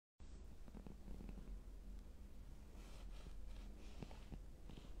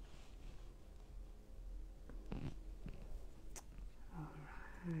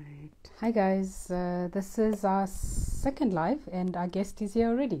Hi guys, this is our second live and our guest is here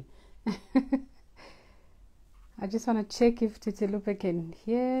already. I just want to check if Titilope can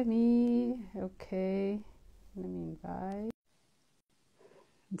hear me. Okay, let me invite.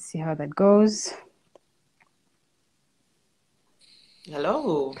 Let's see how that goes.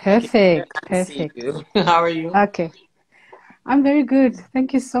 Hello. I can hear Perfect, and see perfect. you. How are you? Okay, I'm very good.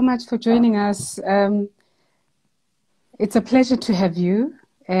 Thank you so much for joining us. It's a pleasure to have you.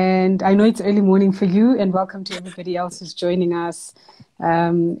 And I know it's early morning for you, and welcome to everybody else who's joining us.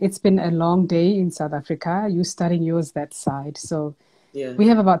 It's been a long day in South Africa. You starting yours that side. So Yeah. we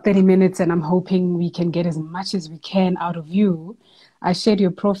have about 30 minutes, and I'm hoping we can get as much as we can out of you. I shared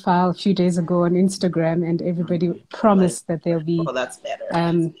your profile a few days ago on Instagram, and everybody Like, promised that they'll be oh, that's better.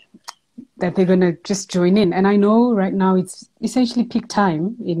 um, that they're going to just join in. And I know right now it's essentially peak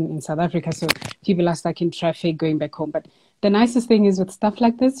time in South Africa. So people are stuck in traffic going back home. But the nicest thing is with stuff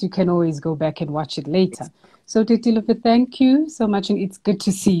like this, you can always go back and watch it later. So Titilope, thank you so much. And it's good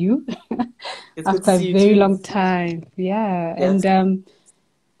to see you It's good to after a see you very too. long time. Yeah. Yes. And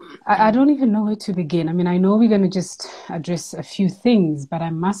I don't even know where to begin. I mean, I know we're going to just address a few things, but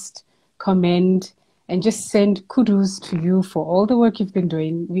I must commend and just send kudos to you for all the work you've been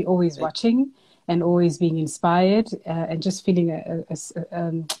doing. We're always Thank watching and always being inspired and just feeling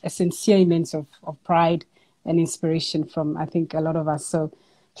a sincere immense of pride and inspiration from, I think, a lot of us. So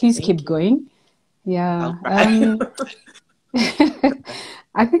please keep thank you. going. I'll Yeah. try.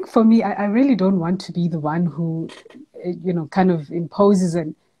 I think for me, I really don't want to be the one who, kind of imposes.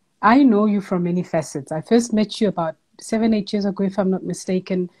 And I know you from many facets. I first met you about 7, 8 years ago, if I'm not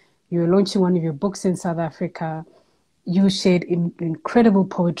mistaken. You were launching one of your books in South Africa. You shared incredible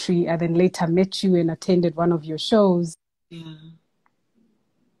poetry. I then later met you and attended one of your shows. Yeah.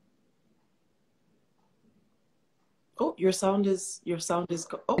 Oh, oh, An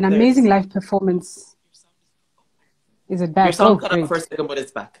there it amazing is. live performance. Is it Your back? Oh, sound cut out for a great. second, but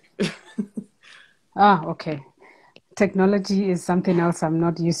it's back. Ah, okay. Technology is something else I'm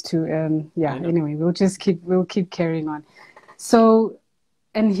not used to. Yeah, I know. anyway, we'll keep carrying on. So,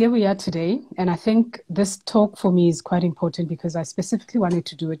 and here we are today. And I think this talk for me is quite important because I specifically wanted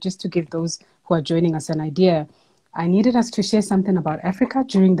to do it just to give those who are joining us an idea. I needed us to share something about Africa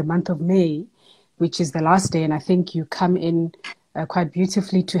during the month of May, which is the last day. And I think you come in quite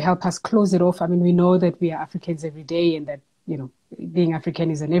beautifully to help us close it off. I mean, we know that we are Africans every day and that, being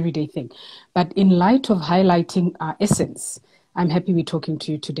African is an everyday thing. But in light of highlighting our essence, I'm happy we're talking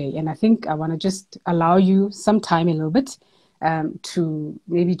to you today. And I think I want to just allow you some time a little bit to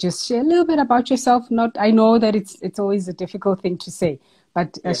maybe just share a little bit about yourself. Not, I know that it's always a difficult thing to say,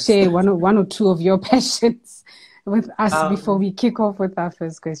 but Yes. share one or two of your passions with us before Um, we kick off with our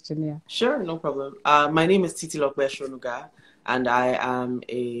first question. Yeah. sure, no problem. My name is Titilope Sonuga, and I am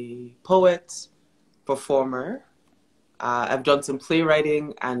a poet, performer. I've done some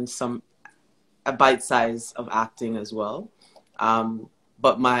playwriting and some a bite size of acting as well.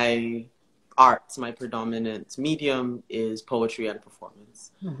 But my art, my predominant medium is poetry and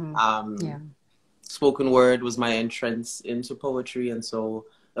performance. Hmm. Um, Yeah. Spoken word was my entrance into poetry, and so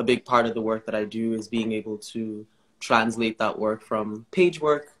a big part of the work that I do is being able to translate that work from page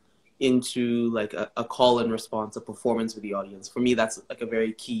work into like a call and response, a performance with the audience. For me, that's like a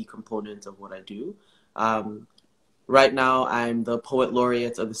very key component of what I do. Um, Right now, I'm the poet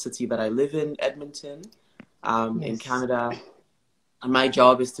laureate of the city that I live in, Edmonton, in Yes. Canada. And my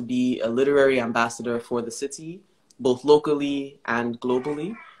job is to be a literary ambassador for the city, both locally and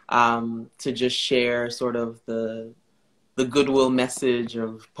globally, to just share sort of the goodwill message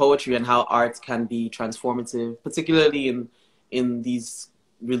of poetry and how art can be transformative, particularly in these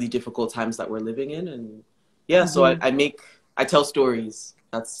really difficult times that we're living in. And yeah, so Hmm. I tell stories.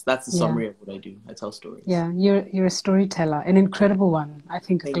 That's the Yeah. summary of what I do. I tell stories. Yeah, you're a storyteller, an incredible one. I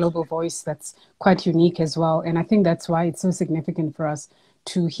think a Thank you. global voice that's quite unique as well. And I think that's why it's so significant for us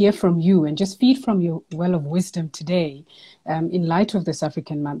to hear from you and just feed from your well of wisdom today. In light of this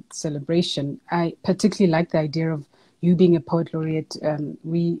African Month celebration, I particularly like the idea of you being a poet laureate.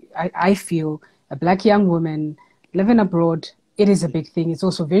 I feel a black young woman living abroad, it is a big thing. It's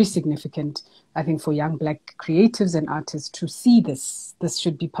also very significant, I think, for young black creatives and artists to see this. This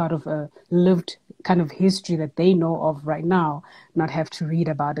should be part of a lived kind of history that they know of right now, not have to read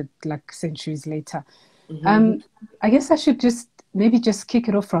about it like centuries later. Hmm. Um, I guess I should just maybe just kick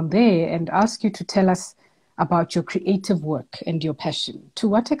it off from there and ask you to tell us about your creative work and your passion. To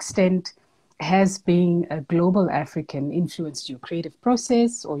what extent has being a global African influenced your creative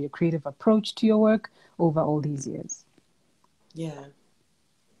process or your creative approach to your work over all these years? Yeah.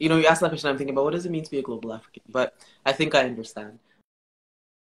 You know, you asked that question, I'm thinking about what does it mean to be a global African? But I think I understand.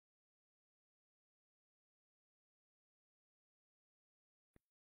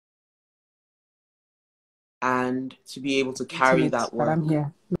 and to be able to carry Intimate, that but I'm work.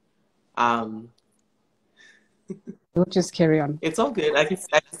 here. Um, We'll just carry on. it's all good. I can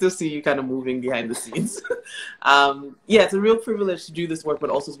still see you kind of moving behind the scenes. Yeah, it's a real privilege to do this work, but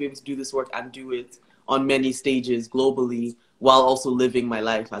also to be able to do this work and do it on many stages globally while also living my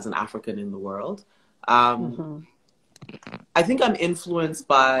life as an African in the world. Mm-hmm. I think I'm influenced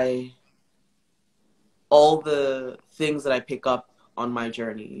by all the things that I pick up on my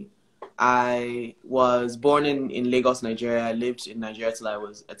journey. I was born in Lagos, Nigeria. I lived in Nigeria till I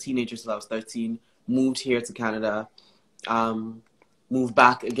was a teenager, till I was 13, moved here to Canada, moved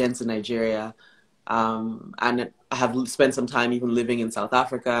back again to Nigeria, and I have spent some time even living in South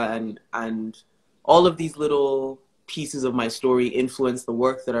Africa, and all of these little pieces of my story influence the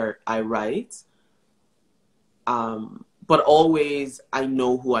work that I write. But always I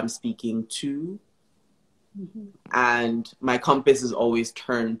know who I'm speaking to. Mm-hmm. And my compass is always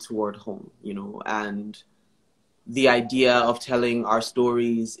turned toward home, you know, and the idea of telling our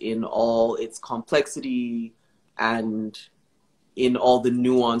stories in all its complexity and in all the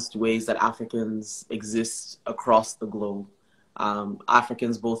nuanced ways that Africans exist across the globe,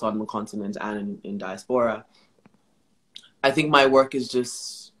 Africans both on the continent and in diaspora. I think my work is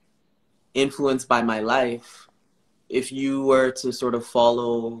just influenced by my life. If you were to sort of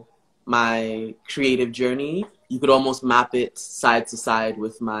follow my creative journey, you could almost map it side to side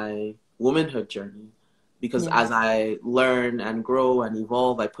with my womanhood journey. Because as I learn and grow and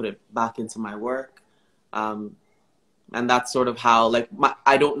evolve, I put it back into my work. And that's sort of how, like,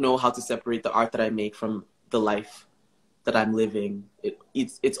 I don't know how to separate the art that I make from the life that I'm living.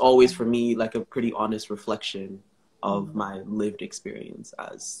 It's always, for me, like a pretty honest reflection of my lived experience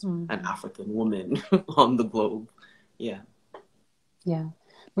as an African woman on the globe. Yeah. Yeah.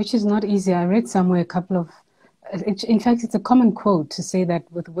 Which is not easy. I read somewhere a couple of, in fact, it's a common quote to say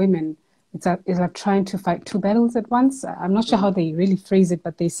that with women, it's like trying to fight two battles at once. I'm not sure how they really phrase it,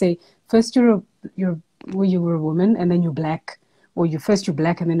 but they say first you were a woman and then you're black, or you're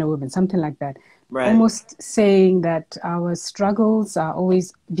black and then a woman, something like that. Right. Almost saying that our struggles are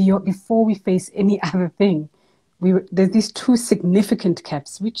always before we face any other thing. There's these two significant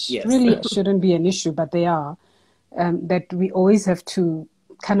gaps, which really shouldn't be an issue, but they are. That we always have to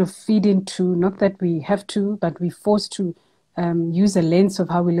kind of feed into, not that we have to, but we're forced to use a lens of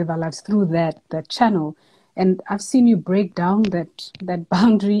how we live our lives through that channel. And I've seen you break down that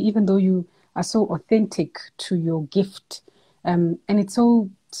boundary, even though you are so authentic to your gift, and it's so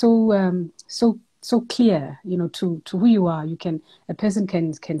clear, you know, to who you are. A person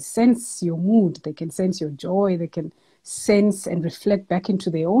can sense your mood, they can sense your joy, they can sense and reflect back into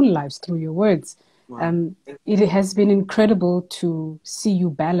their own lives through your words. Wow. It has been incredible to see you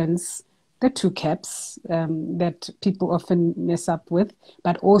balance the two caps that people often mess up with,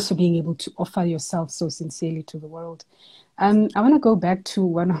 but also being able to offer yourself so sincerely to the world. I want to go back to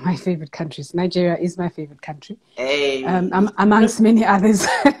one of my favorite countries. Nigeria is my favorite country. Hey. Amongst many others.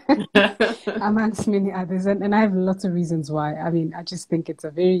 Amongst many others. And I have lots of reasons why. I mean, I just think it's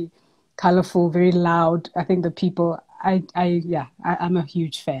a very colorful, very loud. I think the people, I'm a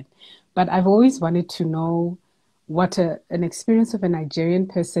huge fan. But I've always wanted to know what an experience of a Nigerian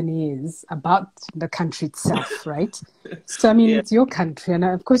person is about the country itself, right? So, I mean, it's your country, and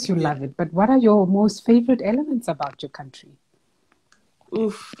of course you love it. But what are your most favorite elements about your country?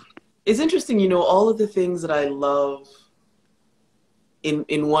 Oof. It's interesting, you know, all of the things that I love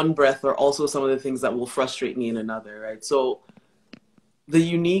in one breath are also some of the things that will frustrate me in another, right? So the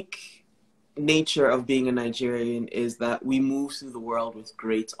unique nature of being a Nigerian is that we move through the world with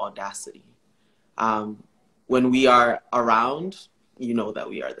great audacity. When we are around, you know that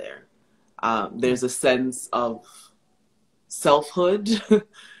we are there. There's a sense of selfhood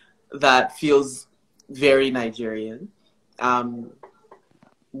that feels very Nigerian.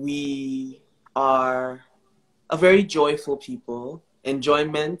 We are a very joyful people.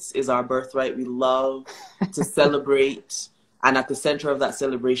 Enjoyment is our birthright. We love to celebrate. And at the center of that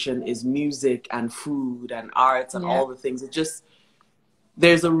celebration is music and food and arts and all the things.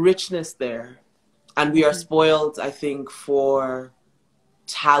 There's a richness there. And we are spoiled, I think, for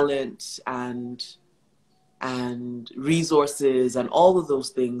talent and resources and all of those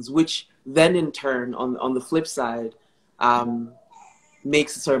things, which then in turn, on the flip side,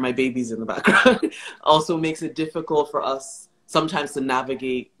 sorry, my baby's in the background, also makes it difficult for us sometimes to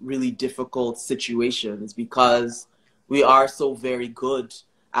navigate really difficult situations because we are so very good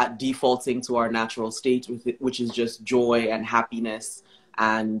at defaulting to our natural state, which is just joy and happiness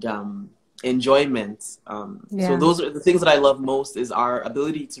and enjoyment. So those are the things that I love most, is our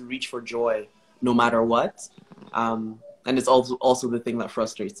ability to reach for joy no matter what. And it's also the thing that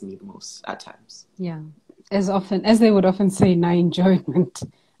frustrates me the most at times. Yeah. as often as they would often say, "na enjoyment."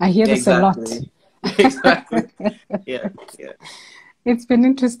 I hear this a lot. Exactly. Exactly. Yeah. Yeah. It's been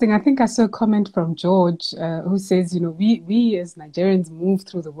interesting. I think I saw a comment from George who says, we as Nigerians move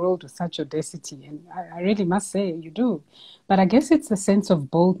through the world with such audacity. And I really must say, you do. But I guess it's the sense of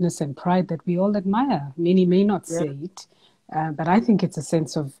boldness and pride that we all admire. Many may not Yeah. say it, but I think it's a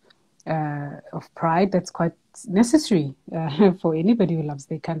sense of pride that's quite necessary for anybody who loves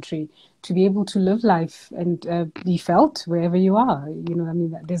their country to be able to live life and be felt wherever you are. I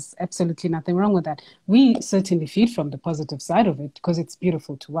mean, there's absolutely nothing wrong with that. We certainly feed from the positive side of it because it's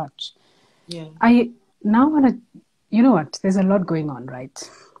beautiful to watch. Yeah. I now want to, you know what? There's a lot going on, right?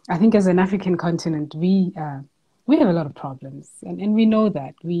 I think as an African continent, we have a lot of problems, and we know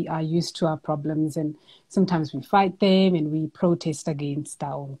that we are used to our problems, and sometimes we fight them, and we protest against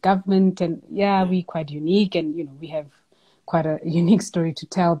our own government, and yeah, Yeah. we're quite unique, and we have quite a unique story to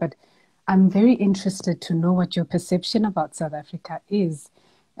tell. But I'm very interested to know what your perception about South Africa is.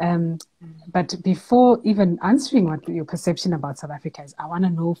 Um, but before even answering what your perception about South Africa is, I want to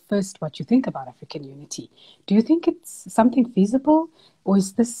know first what you think about African unity. Do you think it's something feasible? Or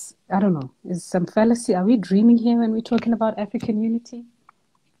is this, I don't know, is some fallacy? Are we dreaming here when we're talking about African unity?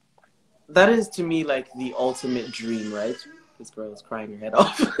 That is to me like the ultimate dream, right? This girl is crying her head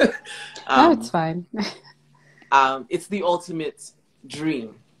off. No, it's um, fine. it's the ultimate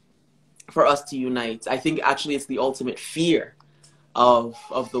dream for us to unite. I think actually it's the ultimate fear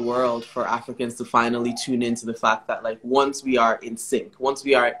of the world for Africans to finally tune into the fact that like once we are in sync, once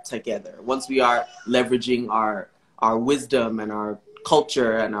we are together, once we are leveraging our wisdom and our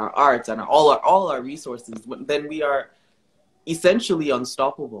culture and our arts and all our resources, then we are essentially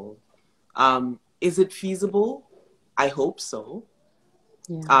unstoppable. Is it feasible? I hope so.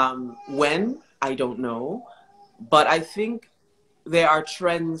 Yeah. When? I don't know. But I think there are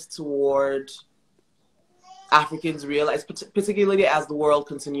trends toward Africans realize, particularly as the world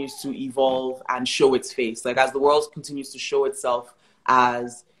continues to evolve and show its face, like as the world continues to show itself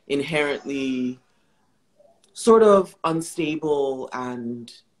as inherently sort of unstable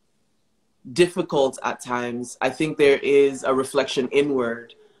and difficult at times, I think there is a reflection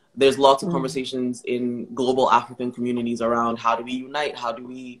inward. There's lots of Mm. conversations in global African communities around how do we unite, how do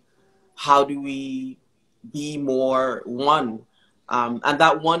we be more one, and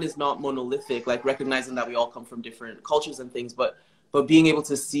that one is not monolithic, like recognizing that we all come from different cultures and things, but being able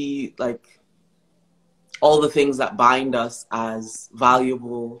to see like all the things that bind us as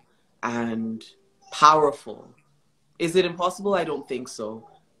valuable and powerful. Is it impossible? I don't think so.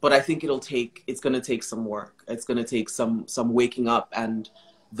 But I think it's going to take some work. It's going to take some waking up. And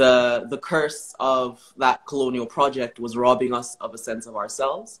the curse of that colonial project was robbing us of a sense of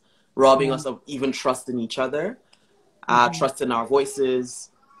ourselves, robbing Yeah. us of even trust in each other, Hmm. trust in our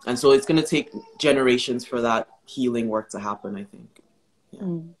voices. And so it's going to take generations for that healing work to happen, I think. Yeah.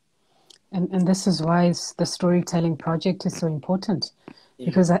 Mm. And this is why the storytelling project is so important. Yeah.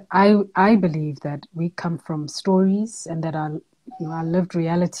 Because I believe that we come from stories and that our lived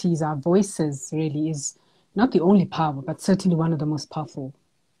realities, our voices really is not the only power, but certainly one of the most powerful,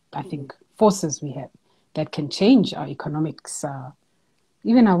 I Mm-hmm. think, forces we have that can change our economics,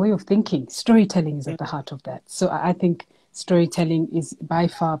 even our way of thinking. Storytelling is Yeah. at the heart of that. So I think storytelling is by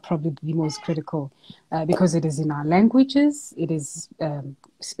far probably the most critical because it is in our languages, it is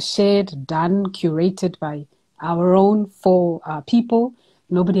shared, done, curated by our own for our people.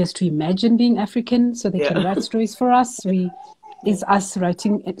 Nobody has to imagine being African, so they can Yeah. write stories for us. It's us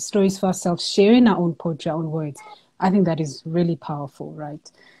writing stories for ourselves, sharing our own poetry, our own words. I think that is really powerful,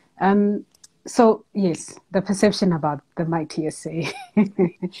 right? Um, so yes, the perception about the mighty essay,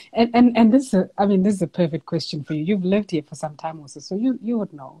 and this is a perfect question for you. You've lived here for some time also, so you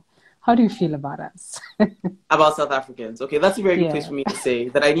would know. How do you feel about us? About South Africans. Okay, that's a very good place Yeah. for me to say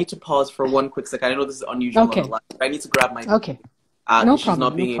that I need to pause for one quick second. I know this is unusual on a Okay. live, but I need to grab my Okay. baby No because she's not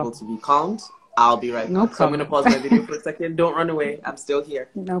problem. No being able problem. to be calmed. I'll be right No back. So I'm going to problem. pause my video for a second. Don't run away. I'm still here.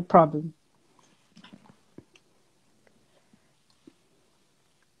 No problem.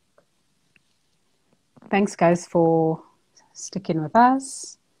 Thanks, guys, for sticking with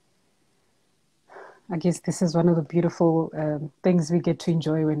us. I guess this is one of the beautiful things we get to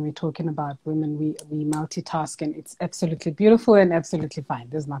enjoy when we're talking about women. We multitask, and it's absolutely beautiful and absolutely fine.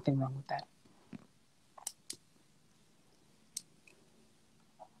 There's nothing wrong with that.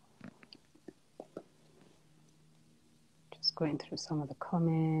 Just going through some of the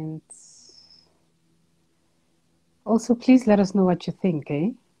comments. Also, please let us know what you think,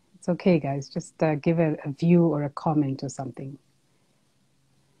 eh? It's okay, guys. Just give a view or a comment or something.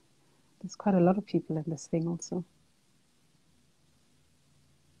 There's quite a lot of people in this thing also.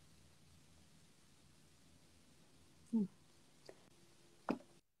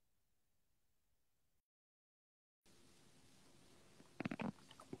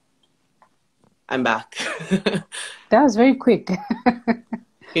 I'm back. That was very quick.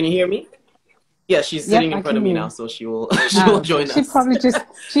 Can you hear me? Yeah, she's Yep, sitting in I front can of me hear now, you. so she will she Ah, will okay. join us.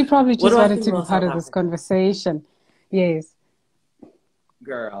 She probably What just do I wanted think to be about part South of this Africa? conversation. Yes.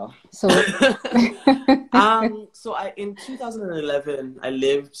 Girl. So, So in 2011 I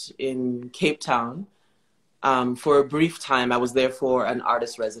lived in Cape Town. For a brief time I was there for an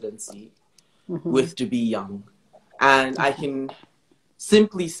artist residency mhm, with To Be Young. And I can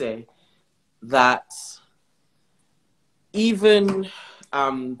simply say that even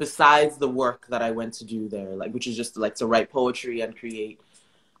besides the work that I went to do there, like which is just like to write poetry and create,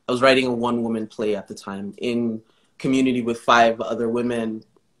 I was writing a one-woman play at the time in community with 5 other women,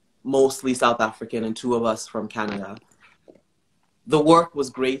 mostly South African and 2 of us from Canada. The work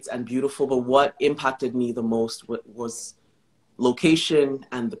was great and beautiful, but what impacted me the most was location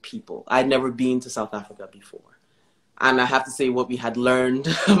and the people. I'd never been to South Africa before. And I have to say, what we had learned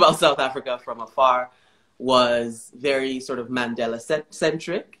about South Africa from afar was very sort of Mandela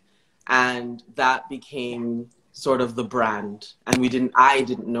centric. And that became sort of the brand. And I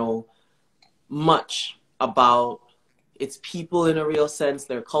didn't know much about its people in a real sense,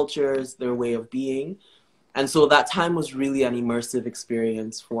 their cultures, their way of being. And so that time was really an immersive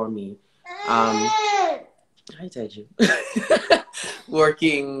experience for me. Hi, Teju.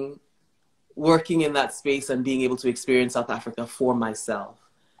 working working in that space and being able to experience South Africa for myself.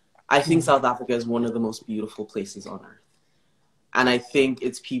 I think South Africa is one of the most beautiful places on earth. And I think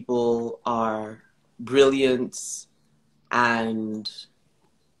its people are brilliant and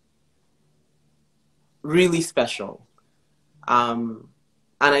really special. And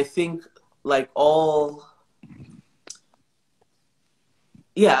I think like all,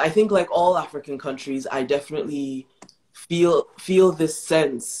 I think like all African countries, I definitely feel this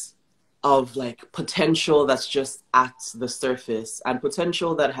sense of like potential that's just at the surface and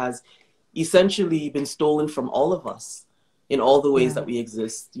potential that has essentially been stolen from all of us in all the ways yeah. that we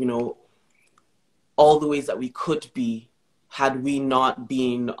exist, you know, all the ways that we could be had we not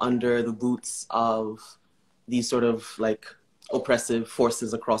been under the boots of these sort of like oppressive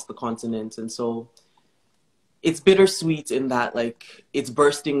forces across the continent. And so it's bittersweet in that like it's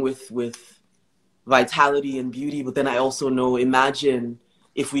bursting with vitality and beauty, but then I also know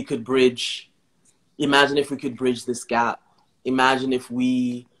if we could bridge imagine if we could bridge this gap. Imagine if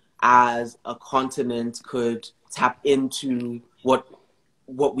we as a continent could tap into what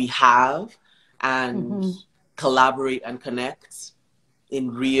we have and Hmm. collaborate and connect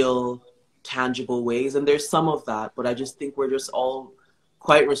in real tangible ways. And there's some of that, but I just think we're just all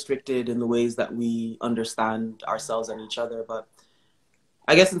quite restricted in the ways that we understand ourselves and each other. But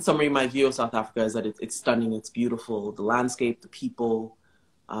I guess in summary, my view of South Africa is that it's stunning, it's beautiful, the landscape, the people,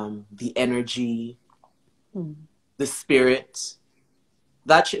 the energy, the spirit.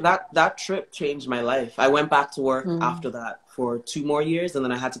 That trip changed my life. I went back to work after that for 2 more years, and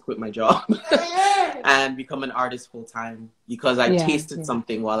then I had to quit my job and become an artist full time because I Yeah, tasted yeah,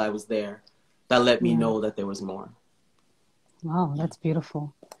 something while I was there that let me yeah. know that there was more. Wow, that's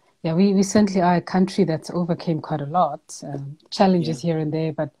beautiful. Yeah, we certainly are a country that's overcame quite a lot, Yeah, challenges here and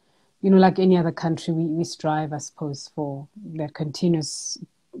there, but like any other country, we strive, I suppose, for that continuous,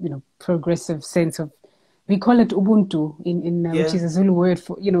 progressive sense of, we call it Ubuntu which yeah, is a Zulu word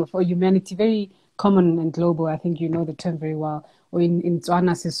for, for humanity, very common and global. I think you know the term very well. Or in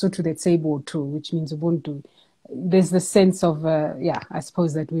Tswana, Sesotho, they say Ubuntu, which means Ubuntu. There's the sense of, I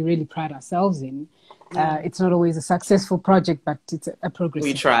suppose that we really pride ourselves in. yeah. It's not always a successful project, but it's a We progressive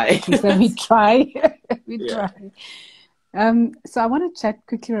one. try. At least that we try. We Yeah. try. So I want to chat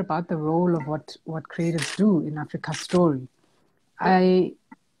quickly about the role of what creators do in Africa's story. I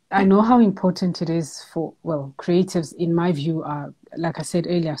I know how important it is for, well, creatives, in my view, are, like I said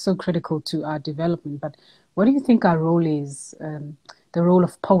earlier, so critical to our development. But what do you think our role is? The role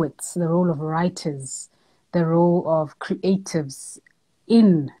of poets, the role of writers, the role of creatives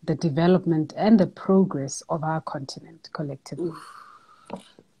in the development and the progress of our continent collectively?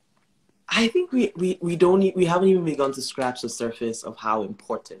 I think we haven't even begun to scratch the surface of how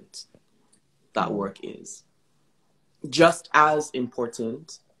important that work is. Just as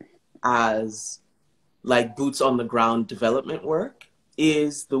important as like boots on the ground development work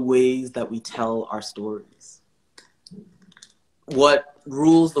is the ways that we tell our stories. What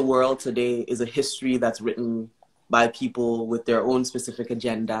rules the world today is a history that's written by people with their own specific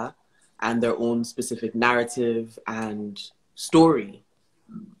agenda and their own specific narrative and story.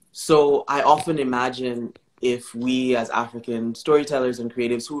 So I often imagine if we as African storytellers and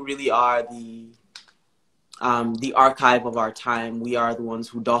creatives who really are the archive of our time, we are the ones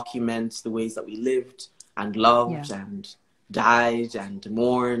who document the ways that we lived and Yeah. loved and died and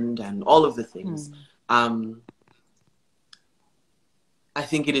mourned and all of the things. I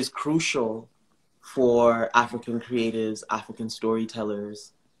think it is crucial for African creatives, African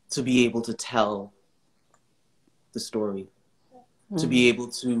storytellers to be able to tell the story, to be able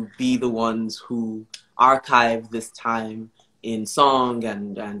to be the ones who archive this time in song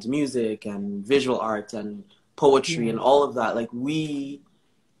and music and visual art and poetry and all of that. Like, we,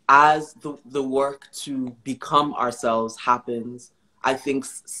 as the work to become ourselves happens, I think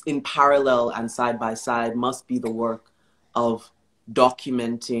in parallel and side by side must be the work of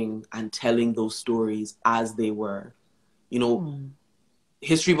documenting and telling those stories as they were. You know,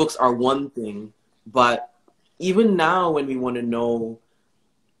 history books are one thing, but even now when we want to know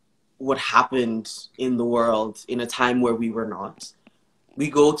what happened in the world in a time where we were not, we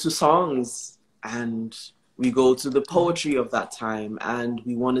go to songs and we go to the poetry of that time, and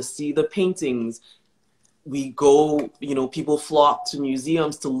we want to see the paintings. We go, you know, people flock to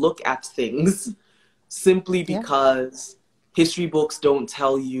museums to look at things simply because history books don't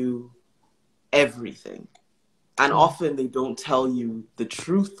tell you everything. And often they don't tell you the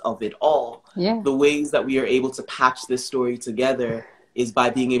truth of it all. The ways that we are able to patch this story together is by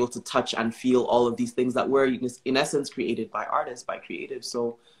being able to touch and feel all of these things that were, in essence, created by artists, by creatives.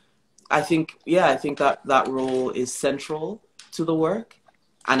 So I think, I think that that role is central to the work.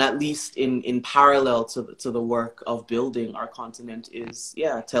 And at least in parallel to the work of building our continent is,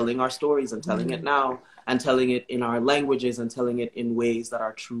 telling our stories and telling it now, and telling it in our languages and telling it in ways that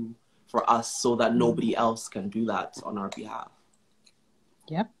are true for us, so that nobody else can do that on our behalf.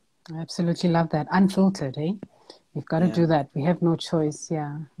 Yep, I absolutely love that. Unfiltered, eh? We've got to do that. We have no choice.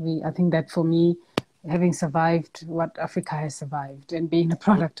 I think that for me, having survived what Africa has survived and being a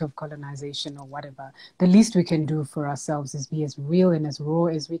product of colonization or whatever, the least we can do for ourselves is be as real and as raw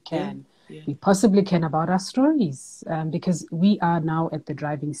as we can. We possibly can about our stories, because we are now at the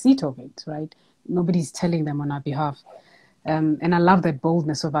driving seat of it, right? Nobody's telling them on our behalf. And I love that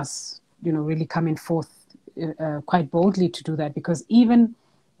boldness of us, you know, really coming forth quite boldly to do that, because even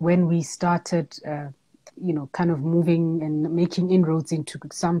when we started, you know, kind of moving and making inroads into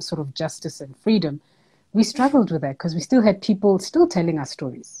some sort of justice and freedom, we struggled with that because we still had people still telling us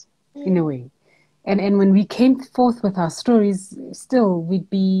stories in a way. And when we came forth with our stories, still we'd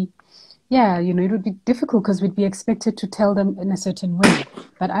be, you know, it would be difficult because we'd be expected to tell them in a certain way.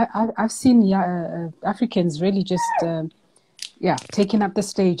 But I've seen Africans really just, taking up the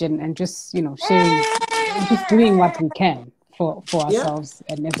stage and just, you know, sharing, just doing what we can for ourselves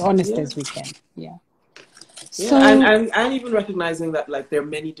and as honest as we can. So, and even recognizing that, like, there are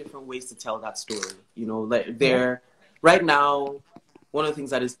many different ways to tell that story. You know, like, right now, one of the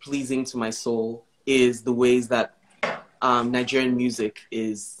things that is pleasing to my soul is the ways that Nigerian music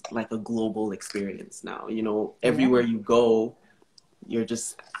is like a global experience now. You know, everywhere you go,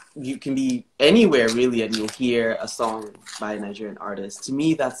 you can be anywhere really and you'll hear a song by a Nigerian artist. To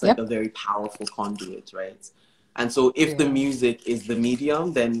me, that's like a very powerful conduit, right? And so if the music is the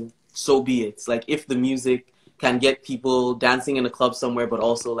medium, then so be it. Like, if the music can get people dancing in a club somewhere, but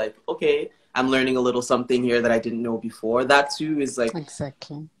also like, okay, I'm learning a little something here that I didn't know before, that too is like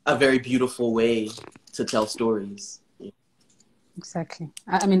a very beautiful way to tell stories. Exactly.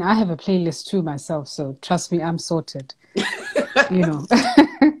 I mean, I have a playlist too myself, so trust me, I'm sorted. You know.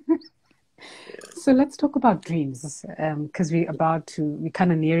 So let's talk about dreams, because we're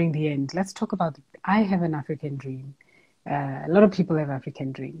kind of nearing the end. Let's talk about, I have an African dream. A lot of people have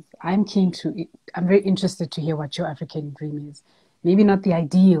African dreams. I'm very interested to hear what your African dream is. Maybe not the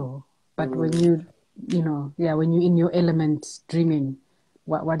ideal, but when when you're in your element dreaming,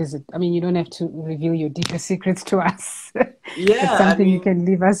 what is it? I mean, you don't have to reveal your deeper secrets to us. It's something you can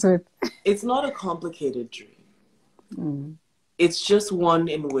leave us with. It's not a complicated dream. It's just one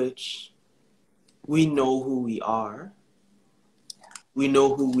in which we know who we are. We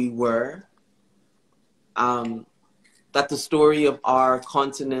know who we were. That the story of our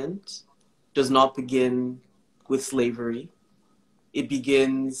continent does not begin with slavery. It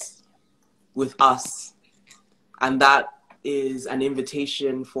begins with us. And that is an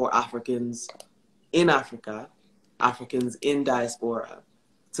invitation for Africans in Africa, Africans in diaspora,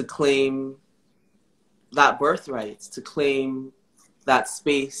 to claim that birthright, to claim that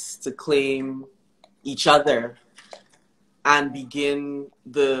space, to claim each other, and begin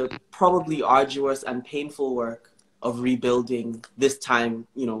the probably arduous and painful work of rebuilding this time,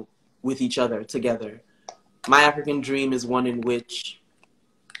 you know, with each other together. My African dream is one in which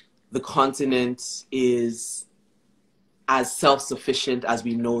the continent is as self-sufficient as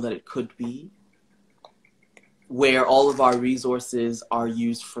we know that it could be, where all of our resources are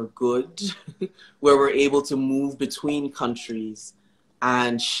used for good, where we're able to move between countries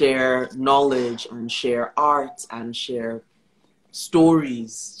and share knowledge and share art and share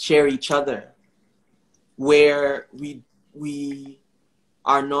stories, share each other, where we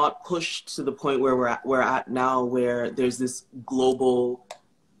are not pushed to the point where we're at now, where there's this global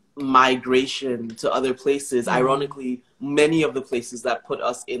migration to other places. Ironically, many of the places that put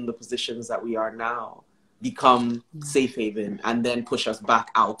us in the positions that we are now become safe haven and then push us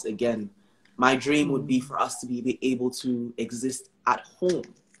back out again. My dream would be for us to be able to exist at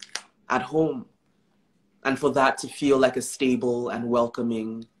home, and for that to feel like a stable and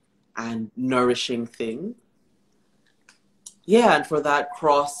welcoming and nourishing thing. Yeah, and for that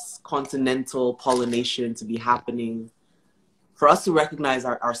cross-continental pollination to be happening, for us to recognize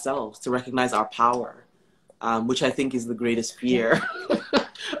ourselves, to recognize our power, which I think is the greatest fear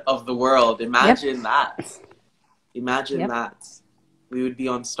of the world. Imagine that. Imagine that. We would be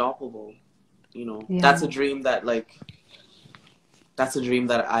unstoppable. You know, that's a dream that I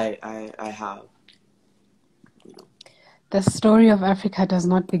have. You know. The story of Africa does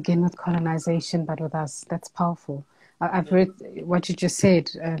not begin with colonization, but with us. That's powerful. I've read what you just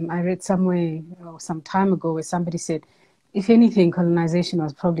said. I read somewhere some time ago where somebody said, if anything, colonization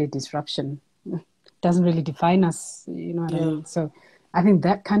was probably a disruption. It doesn't really define us, you know what I mean? So I think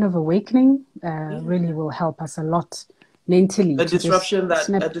that kind of awakening really will help us a lot mentally. A disruption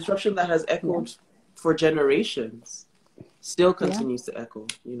that has echoed for generations still continues to echo,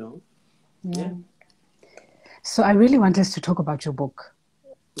 you know? Yeah. So I really want us to talk about your book.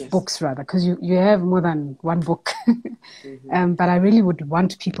 Books rather, because you have more than one book. But I really would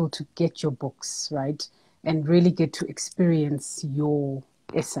want people to get your books, right? And really get to experience your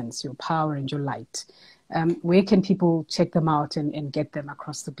essence, your power and your light. Where can people check them out and get them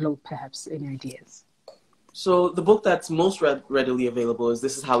across the globe, perhaps? Any ideas? So the book that's most readily available is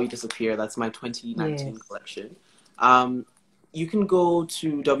This Is How We Disappear. That's my 2019 collection. You can go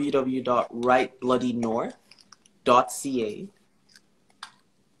to www.writebloody.north.ca.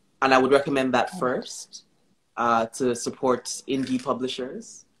 And I would recommend that first to support indie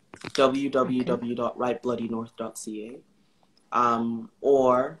publishers, www.writebloody.north.ca,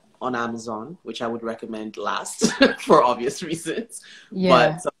 or on Amazon, which I would recommend last for obvious reasons,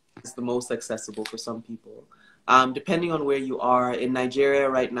 but it's the most accessible for some people. Depending on where you are, in Nigeria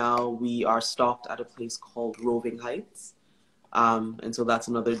right now, we are stocked at a place called Roving Heights. And so that's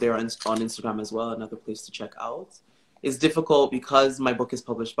another, they're on Instagram as well, another place to check out. It's difficult because my book is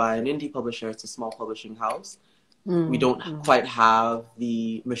published by an indie publisher. It's a small publishing house. We don't quite have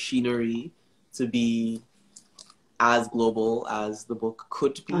the machinery to be as global as the book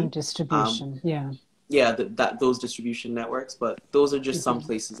could be. On distribution, those distribution networks. But those are just some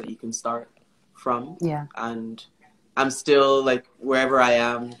places that you can start from. Yeah. And I'm still, like, wherever I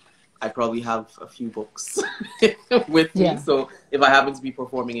am, I probably have a few books with me. So if I happen to be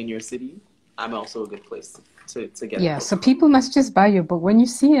performing in your city, I'm also a good place to get a book. So people must just buy your book. When you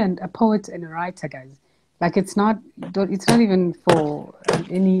see a poet and a writer, guys, like it's not even for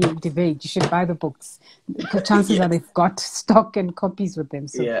any debate. You should buy the books. The chances are they've got stock and copies with them.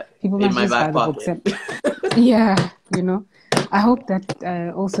 So people must just buy the books. And, you know. I hope that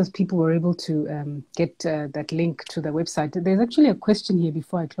also people were able to get that link to the website. There's actually a question here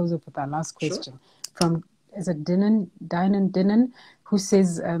before I close up with our last question from, is it Dinan, who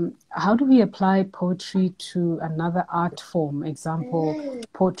says, how do we apply poetry to another art form? Example,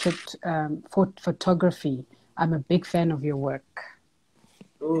 portrait photography. I'm a big fan of your work.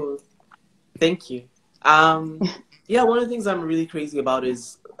 Oh, thank you. One of the things I'm really crazy about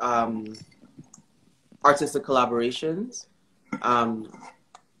is artistic collaborations.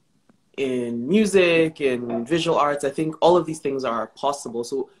 In music, in visual arts, I think all of these things are possible.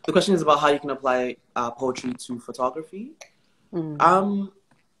 So the question is about how you can apply poetry to photography.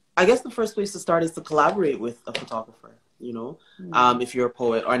 I guess the first place to start is to collaborate with a photographer, you know, if you're a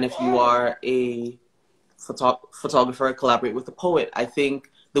poet, and if you are a photographer, collaborate with a poet. I think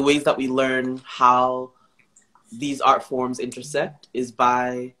the ways that we learn how these art forms intersect is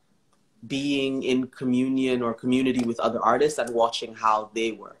by being in communion or community with other artists and watching how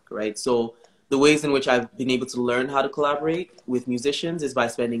they work, right? So the ways in which I've been able to learn how to collaborate with musicians is by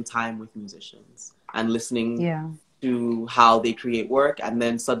spending time with musicians and listening to how they create work. And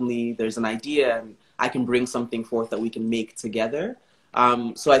then suddenly there's an idea and I can bring something forth that we can make together.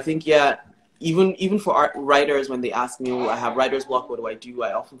 So I think, even for writers, when they ask me, I have writer's block, what do?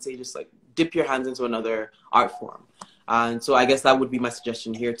 I often say, just like dip your hands into another art form. And so I guess that would be my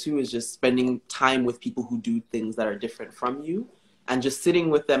suggestion here too, is just spending time with people who do things that are different from you and just sitting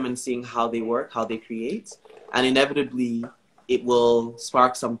with them and seeing how they work, how they create. And inevitably, it will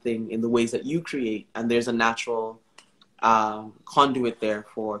spark something in the ways that you create. And there's a natural conduit there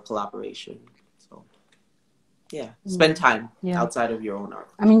for collaboration. So, yeah, spend time outside of your own art.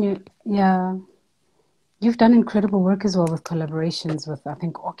 I mean, you've done incredible work as well with collaborations with, I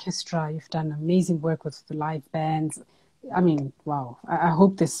think, orchestra. You've done amazing work with the live bands. I mean, wow. I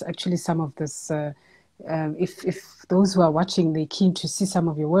hope this, actually, some of this, if those who are watching, they're keen to see some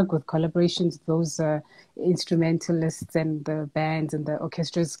of your work with collaborations, those instrumentalists and the bands and the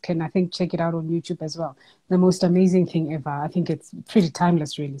orchestras can, I think, check it out on YouTube as well. The most amazing thing ever. I think it's pretty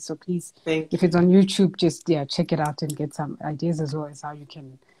timeless, really. So please, if it's on YouTube, just, check it out and get some ideas as well as how you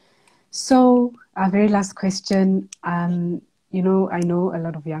can. So our very last question, you know, I know a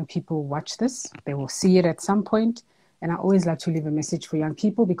lot of young people watch this. They will see it at some point. And I always like to leave a message for young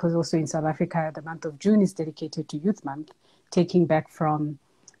people, because also in South Africa, the month of June is dedicated to Youth Month, taking back from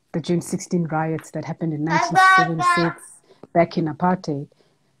the June 16 riots that happened in 1976, back in apartheid,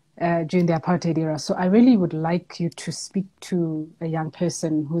 during the apartheid era. So I really would like you to speak to a young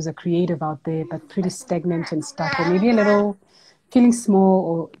person who's a creative out there, but pretty stagnant and stuck, or maybe a little feeling small,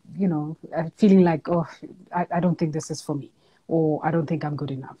 or, you know, feeling like, oh, I don't think this is for me, or I don't think I'm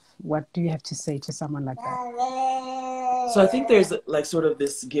good enough. What do you have to say to someone like that? So I think there's like sort of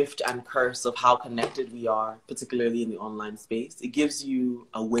this gift and curse of how connected we are, particularly in the online space. It gives you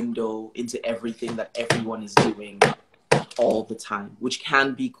a window into everything that everyone is doing all the time, which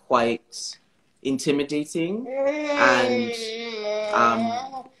can be quite intimidating and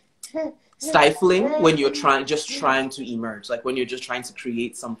stifling when you're trying to emerge. Like when you're just trying to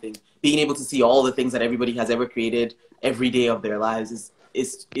create something, being able to see all the things that everybody has ever created every day of their lives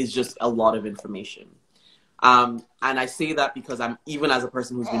is just a lot of information. And I say that because I'm, even as a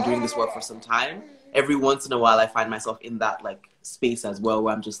person who's been doing this work for some time, every once in a while I find myself in that like space as well,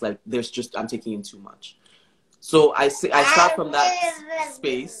 where I'm just like, I'm taking in too much. So I start from that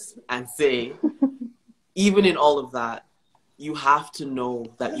space and say, even in all of that, you have to know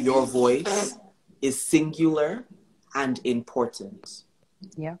that your voice is singular and important.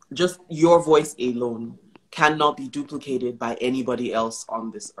 Yeah. Just your voice alone cannot be duplicated by anybody else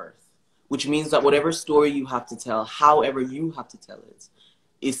on this earth, which means that whatever story you have to tell, however you have to tell it,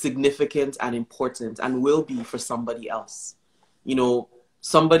 is significant and important and will be for somebody else. You know,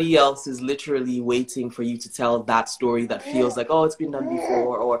 somebody else is literally waiting for you to tell that story that feels like, oh, it's been done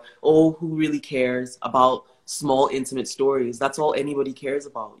before, or, oh, who really cares about small, intimate stories? That's all anybody cares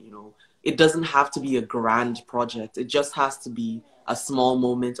about, you know. It doesn't have to be a grand project. It just has to be a small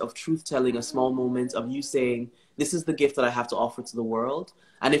moment of truth-telling, a small moment of you saying, this is the gift that I have to offer to the world.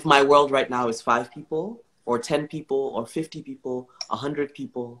 And if my world right now is 5 people, or 10 people, or 50 people, 100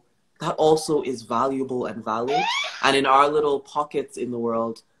 people, that also is valuable and valid. And in our little pockets in the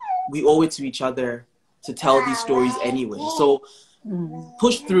world, we owe it to each other to tell these stories anyway. So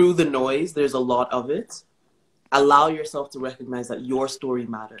push through the noise. There's a lot of it. Allow yourself to recognize that your story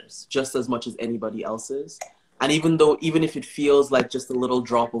matters just as much as anybody else's. And even if it feels like just a little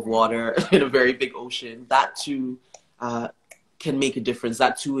drop of water in a very big ocean, that too can make a difference.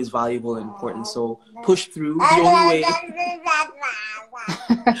 That too is valuable and important. So push through.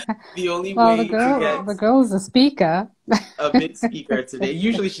 The only way to get the girl's a speaker. A big speaker today.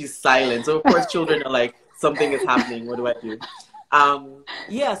 Usually she's silent. So of course children are like, something is happening. What do I do?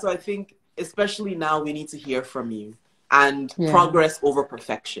 So I think especially now we need to hear from you, and progress over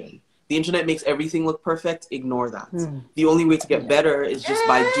perfection. The internet makes everything look perfect. Ignore that. The only way to get better is just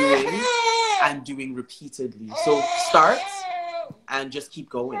by doing and doing repeatedly. So start and just keep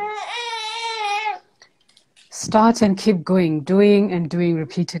going. Start and keep going, doing and doing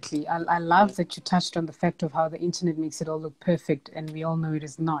repeatedly. I love that you touched on the fact of how the internet makes it all look perfect, and we all know it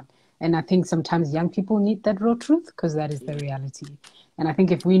is not. And I think sometimes young people need that raw truth, because that is the reality. And I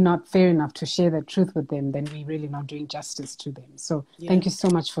think if we're not fair enough to share that truth with them, then we're really not doing justice to them. So thank you so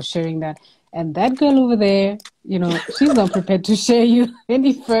much for sharing that. And that girl over there, you know, she's not prepared to share you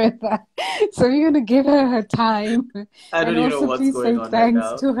any further. So we're going to give her time. I don't even know what's going on right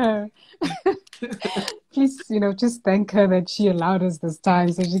now. Thanks to her. Please, you know, just thank her that she allowed us this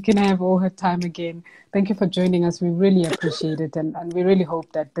time so she can have all her time again. Thank you for joining us. We really appreciate it. And we really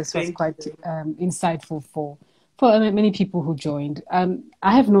hope that this was quite insightful for many people who joined.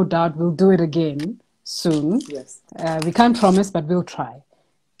 I have no doubt we'll do it again soon. Yes. We can't promise, but we'll try.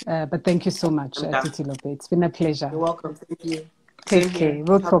 But thank you so much, Titilope. It's been a pleasure. You're welcome. Thank you. Take care.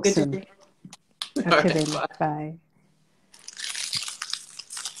 We'll talk soon. Day. Okay, then. Bye.